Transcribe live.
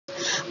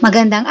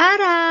Magandang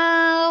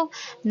araw!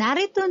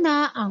 Narito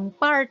na ang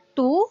part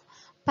 2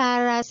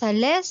 para sa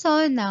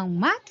lesson ng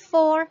Math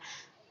 4,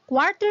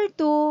 Quarter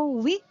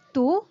 2, Week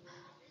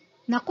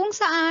 2 na kung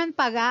saan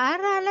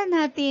pag-aaralan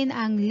natin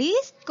ang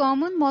Least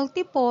Common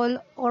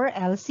Multiple or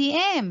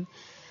LCM.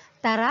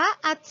 Tara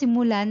at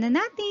simulan na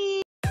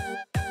natin!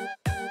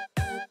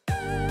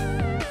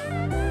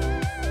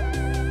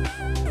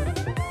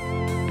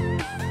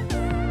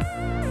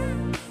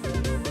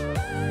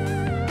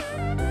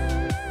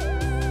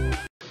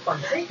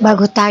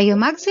 Bago tayo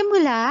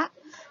magsimula,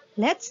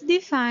 let's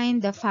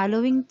define the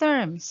following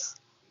terms.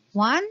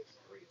 1.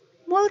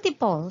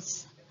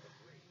 Multiples.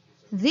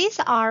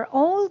 These are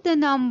all the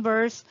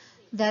numbers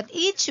that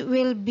each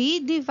will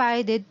be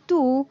divided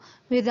to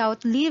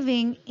without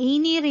leaving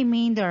any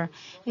remainder.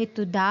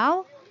 Ito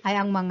daw ay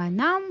ang mga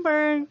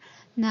number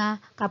na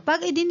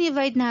kapag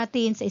i-divide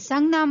natin sa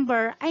isang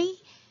number ay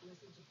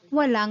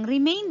walang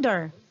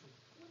remainder.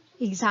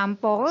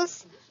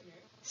 Examples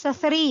sa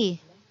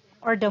 3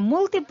 or the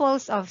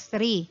multiples of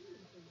 3.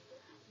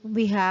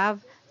 We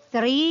have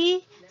 3,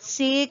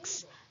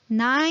 6,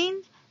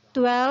 9,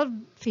 12,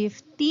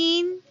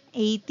 15,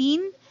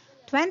 18,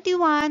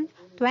 21,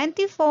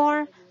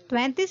 24,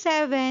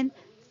 27,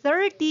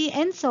 30,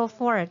 and so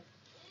forth.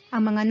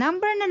 Ang mga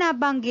number na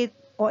nabanggit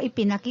o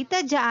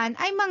ipinakita dyan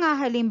ay mga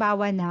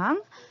halimbawa ng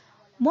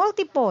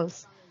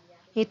multiples.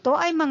 Ito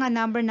ay mga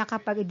number na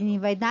kapag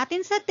i-divide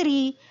natin sa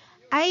 3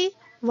 ay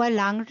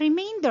walang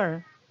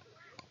remainder.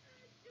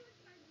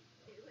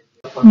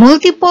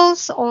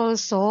 Multiples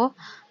also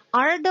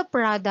are the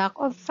product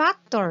of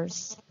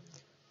factors.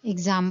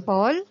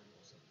 Example,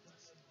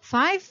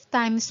 5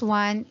 times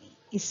 1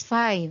 is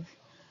 5.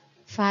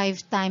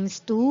 5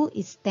 times 2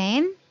 is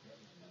 10.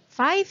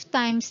 5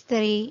 times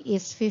 3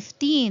 is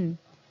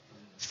 15.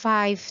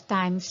 5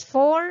 times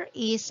 4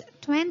 is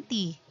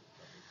 20.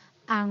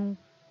 Ang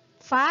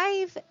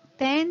 5,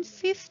 10,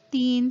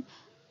 15,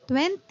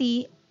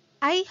 20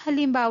 ay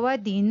halimbawa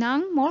din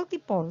ng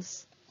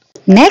multiples.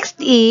 Next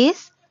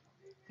is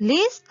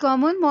Least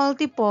Common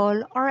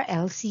Multiple or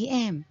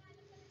LCM.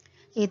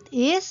 It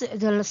is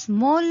the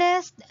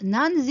smallest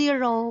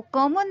non-zero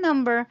common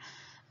number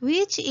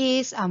which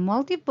is a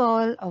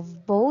multiple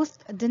of both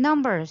the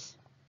numbers.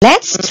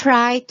 Let's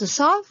try to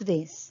solve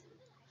this.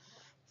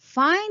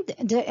 Find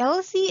the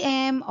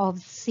LCM of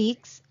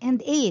 6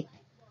 and 8.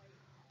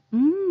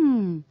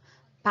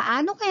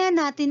 Paano kaya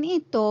natin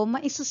ito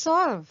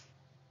maisosolve?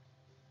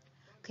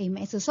 Okay,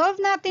 maisosolve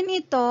natin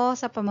ito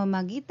sa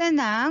pamamagitan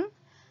ng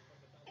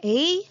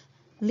A.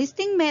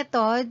 Listing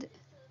method,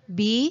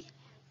 B.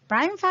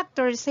 Prime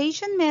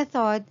factorization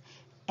method,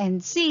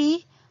 and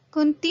C.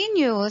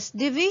 Continuous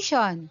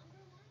division.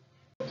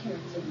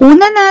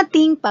 Una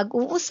nating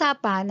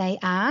pag-uusapan ay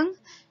ang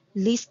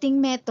listing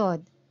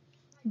method.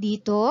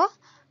 Dito,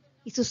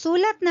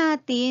 isusulat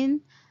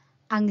natin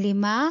ang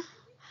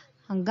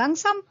 5 hanggang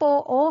 10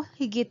 o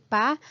higit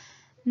pa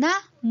na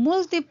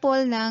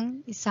multiple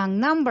ng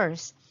isang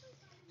numbers.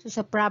 So,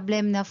 sa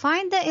problem na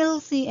find the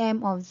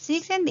LCM of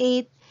 6 and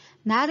 8,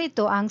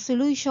 narito ang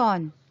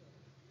solution.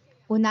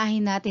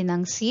 Unahin natin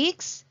ang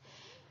 6.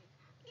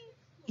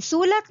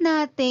 Isulat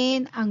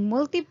natin ang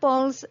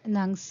multiples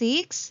ng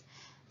 6.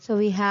 So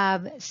we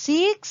have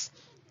 6,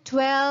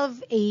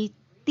 12,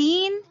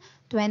 18,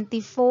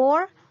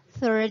 24,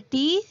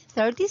 30,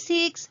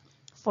 36,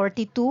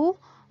 42,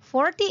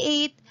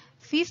 48,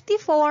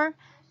 54,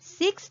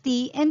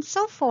 60, and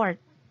so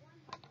forth.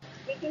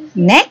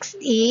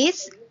 Next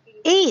is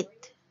 8.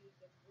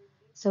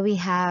 So we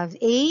have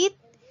 8,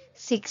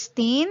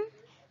 16,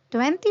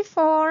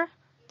 24,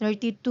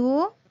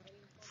 32,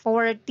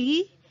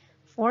 40,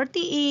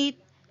 48,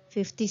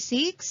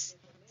 56,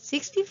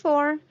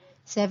 64,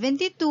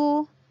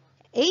 72,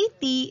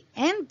 80,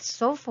 and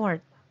so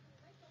forth.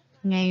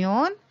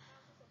 Ngayon,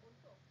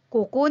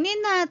 kukunin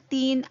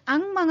natin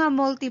ang mga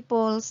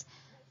multiples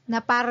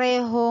na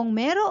parehong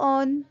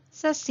meron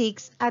sa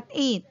 6 at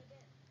 8.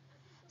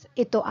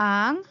 Ito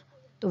ang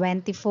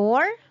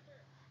 24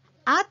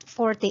 at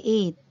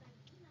 48.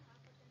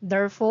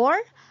 Therefore,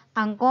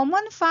 ang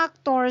common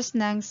factors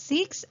ng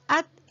 6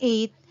 at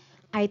 8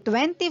 ay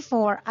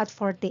 24 at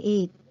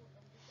 48.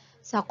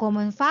 Sa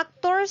common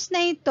factors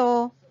na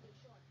ito,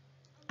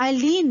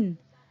 alin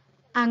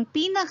ang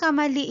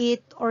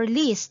pinakamaliit or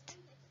least?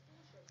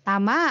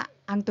 Tama,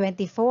 ang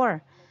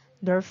 24.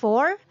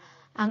 Therefore,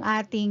 ang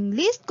ating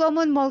least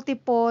common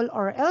multiple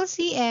or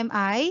LCM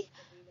ay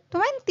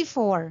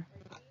 24.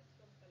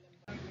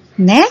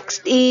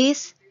 Next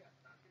is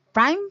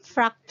prime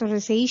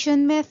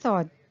factorization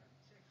method.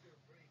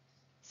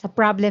 Sa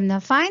problem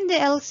na find the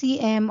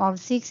LCM of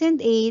 6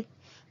 and 8,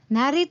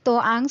 narito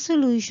ang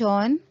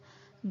solution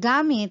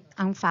gamit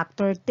ang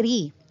factor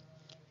 3.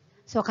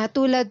 So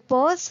katulad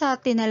po sa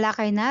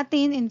tinalakay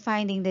natin in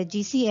finding the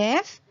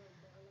GCF,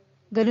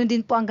 ganun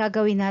din po ang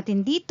gagawin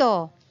natin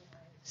dito.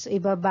 So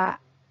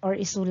ibaba or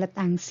isulat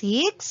ang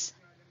 6,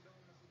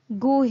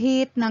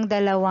 guhit ng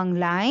dalawang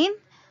line,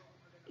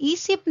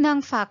 isip ng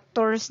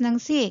factors ng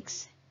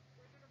 6.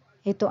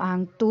 Ito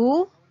ang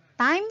 2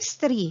 times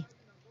 3.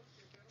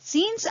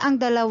 Since ang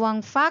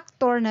dalawang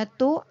factor na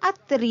 2 at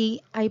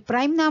 3 ay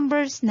prime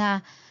numbers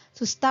na,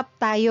 so stop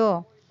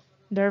tayo.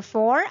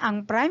 Therefore,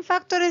 ang prime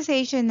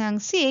factorization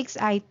ng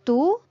 6 ay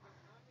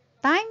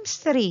 2 times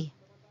 3.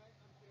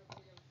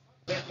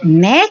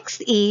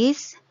 Next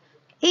is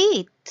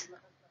 8.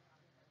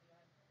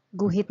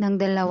 Guhit ng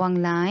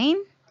dalawang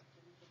line.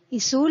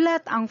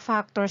 Isulat ang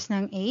factors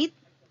ng 8.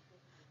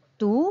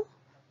 2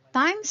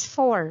 times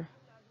 4.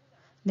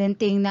 Then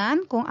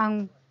tingnan kung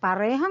ang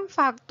parehang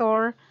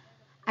factor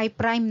ay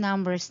prime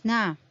numbers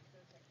na.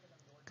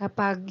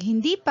 Kapag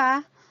hindi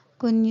pa,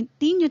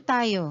 continue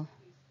tayo.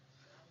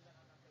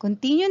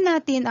 Continue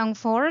natin ang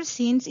 4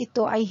 since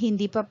ito ay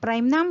hindi pa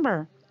prime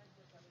number.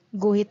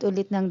 Guhit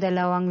ulit ng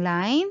dalawang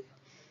line.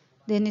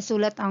 Then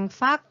isulat ang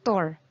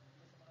factor.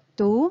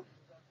 2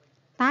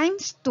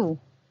 times 2.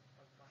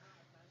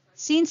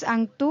 Since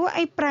ang 2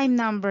 ay prime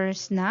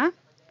numbers na,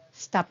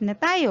 stop na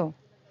tayo.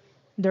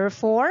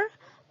 Therefore,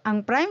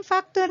 ang prime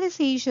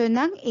factorization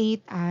ng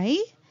 8 ay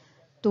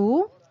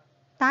 2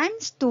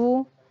 times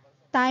 2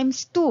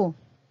 times 2.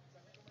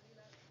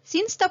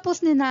 Since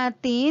tapos na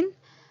natin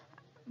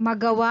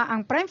magawa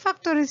ang prime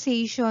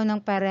factorization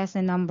ng parehas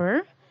na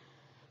number,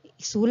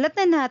 isulat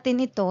na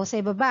natin ito sa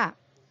ibaba.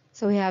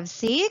 So we have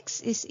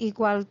 6 is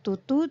equal to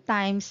 2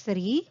 times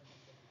 3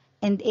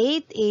 and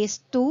 8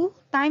 is 2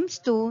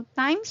 times 2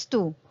 times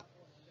 2.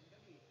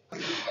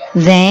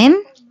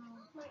 Then,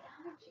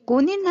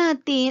 kunin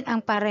natin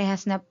ang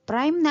parehas na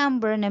prime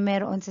number na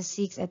meron sa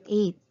 6 at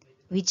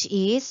 8, which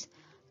is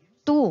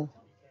 2.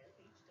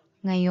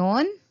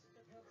 Ngayon,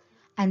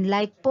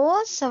 unlike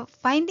po sa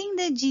finding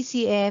the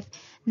GCF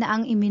na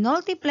ang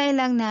i-multiply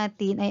lang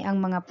natin ay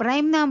ang mga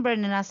prime number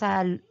na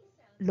nasa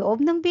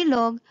loob ng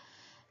bilog,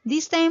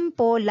 this time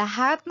po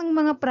lahat ng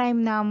mga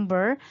prime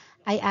number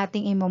ay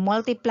ating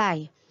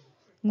i-multiply.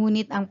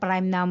 Ngunit ang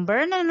prime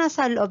number na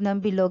nasa loob ng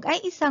bilog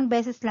ay isang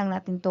beses lang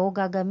natin to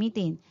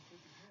gagamitin.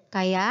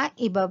 Kaya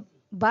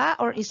ibaba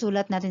or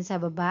isulat natin sa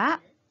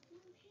baba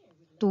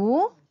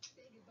 2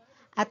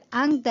 at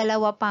ang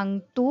dalawa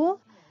pang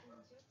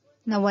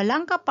 2 na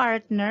walang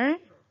kapartner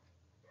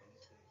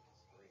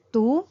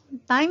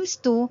 2 times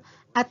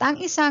 2 at ang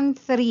isang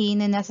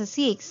 3 na nasa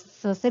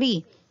 6. So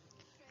 3.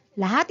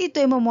 Lahat ito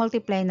ay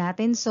multiply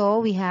natin.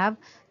 So we have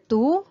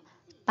 2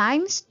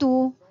 times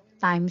 2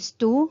 times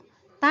 2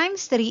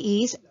 times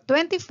 3 is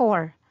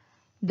 24.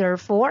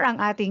 Therefore,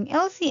 ang ating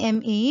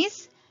LCM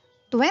is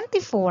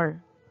 24.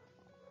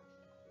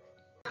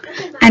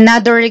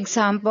 Another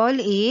example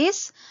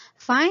is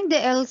find the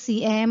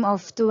LCM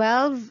of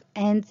 12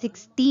 and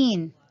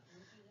 16.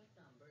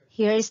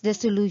 Here is the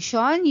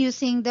solution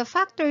using the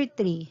factor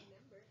tree.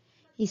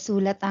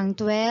 Isulat ang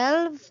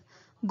 12,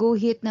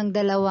 guhit ng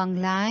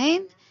dalawang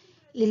line,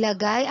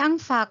 ilagay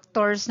ang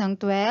factors ng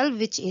 12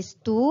 which is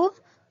 2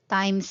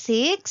 times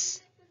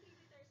 6,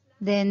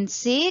 then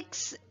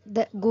 6,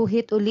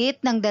 guhit ulit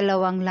ng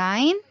dalawang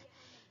line,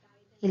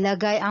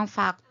 ilagay ang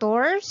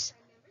factors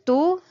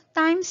 2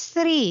 times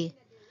 3.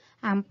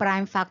 Ang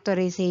prime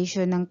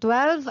factorization ng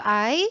 12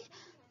 ay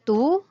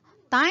 2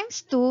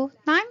 times 2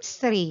 times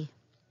 3.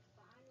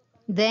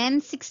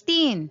 Then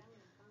 16.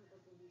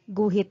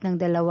 Guhit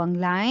ng dalawang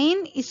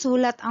line,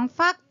 isulat ang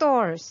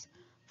factors.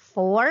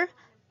 4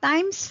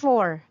 times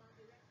 4.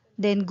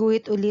 Then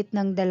guhit ulit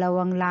ng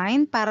dalawang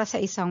line para sa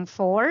isang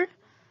 4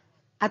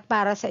 at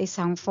para sa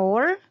isang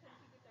 4.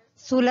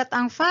 Sulat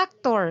ang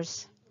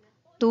factors.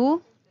 2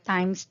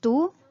 times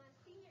 2.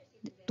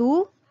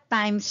 2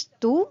 times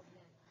 2.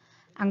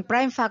 Ang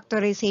prime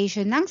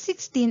factorization ng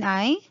 16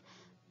 ay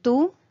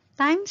 2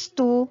 times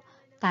 2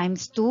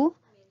 times 2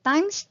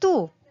 times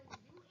 2.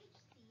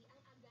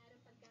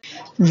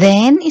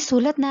 Then,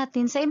 isulat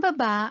natin sa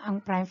ibaba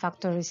ang prime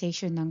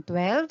factorization ng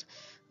 12,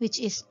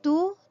 which is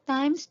 2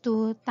 times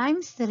 2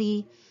 times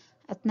 3,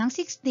 at ng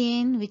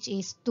 16, which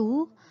is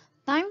 2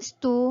 times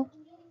 2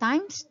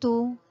 times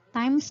 2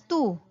 times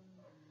 2.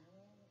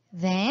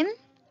 Then,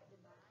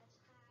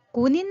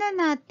 kunin na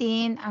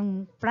natin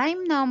ang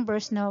prime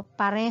numbers na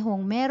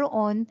parehong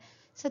meron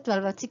sa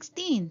 12 at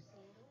 16,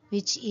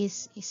 which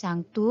is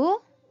isang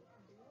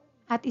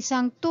 2 at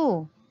isang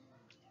 2.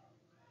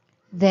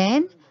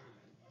 Then,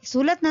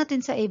 isulat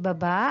natin sa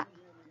ibaba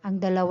ang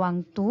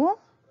dalawang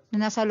 2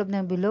 na nasa loob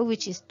ng bilog,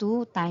 which is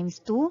 2 times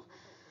 2.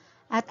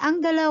 At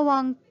ang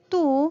dalawang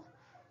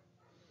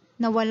 2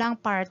 na walang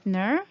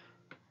partner,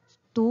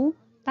 2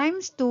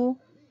 times 2.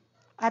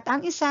 At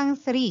ang isang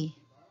 3.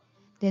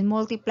 Then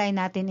multiply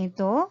natin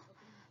ito.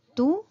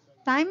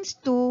 2 times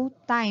 2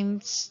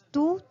 times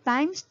 2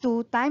 times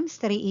 2 times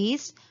 3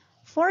 is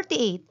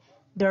 48.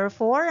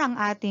 Therefore, ang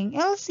ating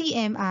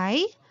LCM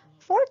ay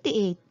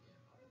 48.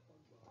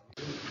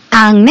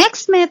 Ang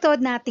next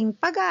method nating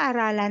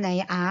pag-aaralan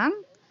ay ang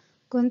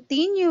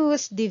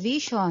continuous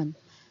division.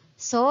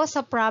 So,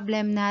 sa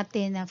problem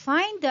natin na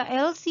find the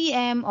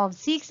LCM of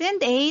 6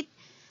 and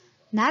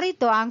 8,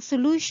 narito ang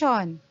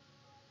solution.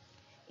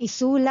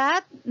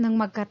 Isulat ng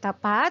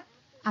magkatapat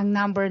ang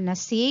number na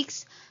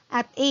 6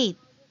 at 8.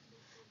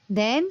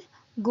 Then,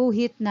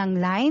 guhit ng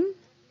line.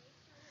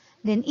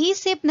 Then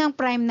isip ng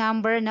prime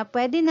number na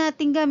pwede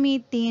nating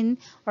gamitin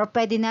or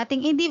pwede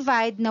nating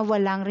i-divide na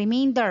walang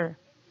remainder.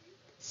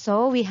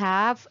 So we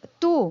have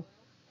 2.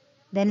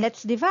 Then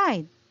let's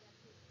divide.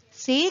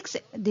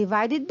 6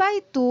 divided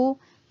by 2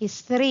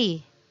 is 3.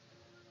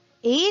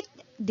 8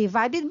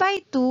 divided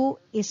by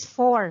 2 is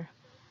 4.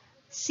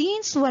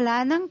 Since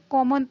wala ng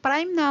common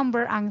prime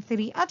number ang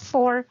 3 at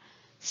 4,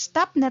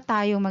 stop na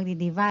tayo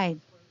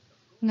magdi-divide.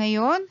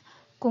 Ngayon,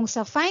 kung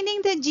sa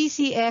finding the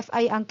GCF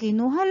ay ang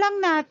kinuha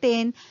lang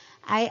natin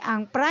ay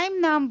ang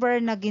prime number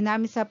na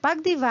ginamit sa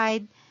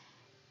pag-divide,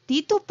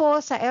 dito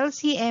po sa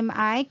LCM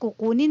ay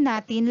kukunin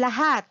natin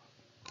lahat.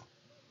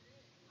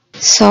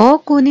 So,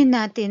 kunin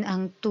natin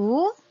ang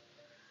 2,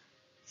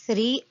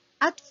 3,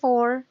 at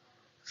 4,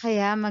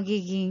 kaya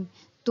magiging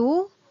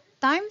 2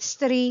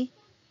 times 3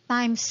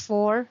 times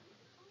 4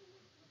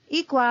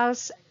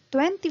 equals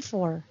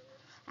 24.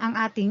 Ang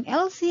ating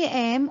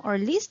LCM or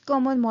least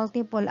common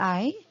multiple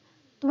ay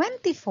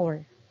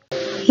 24.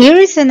 Here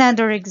is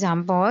another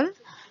example.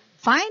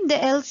 Find the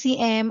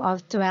LCM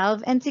of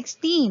 12 and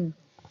 16.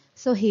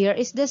 So here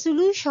is the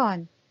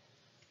solution.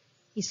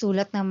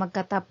 Isulat ng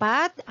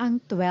magkatapat ang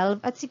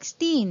 12 at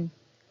 16.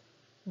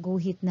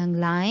 Guhit ng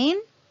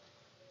line.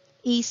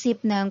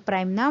 Isip ng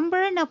prime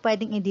number na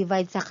pwedeng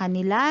i-divide sa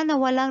kanila na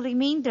walang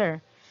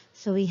remainder.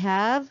 So we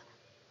have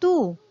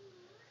 2.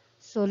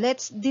 So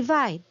let's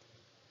divide.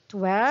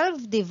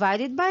 12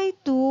 divided by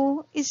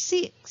 2 is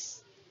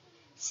 6.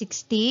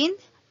 16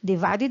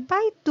 divided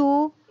by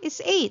 2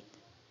 is 8.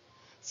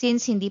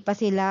 Since hindi pa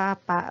sila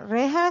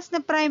parehas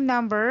na prime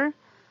number,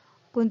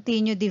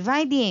 continue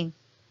dividing.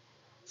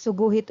 So,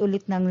 guhit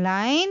ulit ng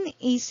line,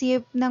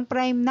 isip ng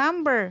prime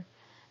number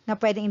na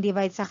pwedeng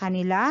i-divide sa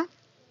kanila,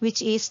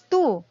 which is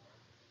 2.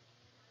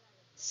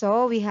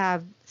 So, we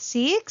have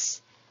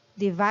 6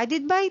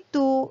 divided by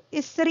 2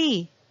 is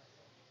 3.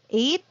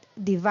 8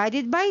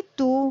 divided by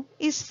 2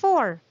 is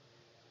 4.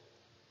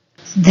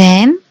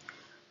 Then,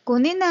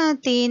 kunin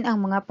natin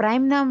ang mga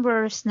prime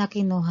numbers na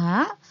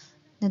kinuha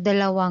na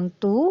dalawang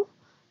 2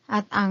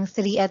 at ang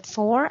 3 at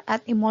 4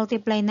 at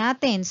i-multiply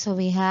natin. So,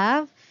 we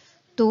have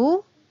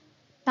 2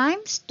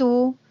 times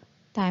 2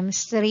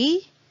 times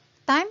 3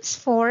 times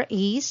 4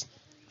 is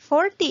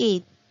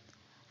 48.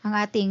 Ang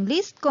ating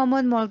least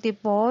common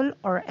multiple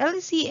or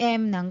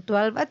LCM ng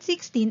 12 at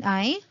 16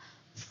 ay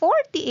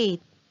 48.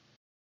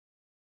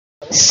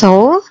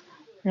 So,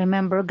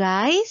 remember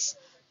guys,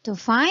 to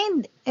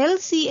find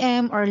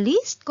LCM or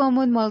least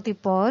common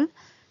multiple,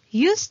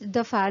 use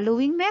the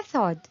following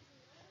method.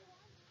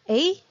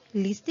 A.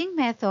 Listing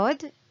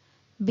method.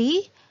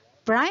 B.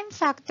 Prime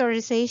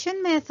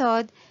factorization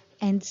method.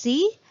 And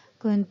C.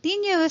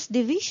 Continuous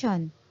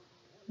division.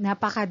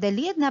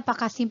 Napakadali at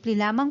napakasimple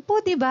lamang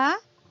po, di ba?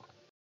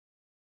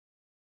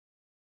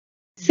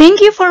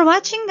 Thank you for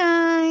watching,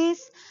 guys!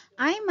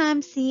 I'm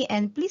MaamCee,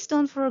 and please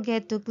don't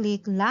forget to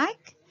click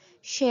like,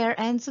 share,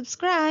 and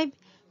subscribe.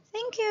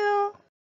 Thank you!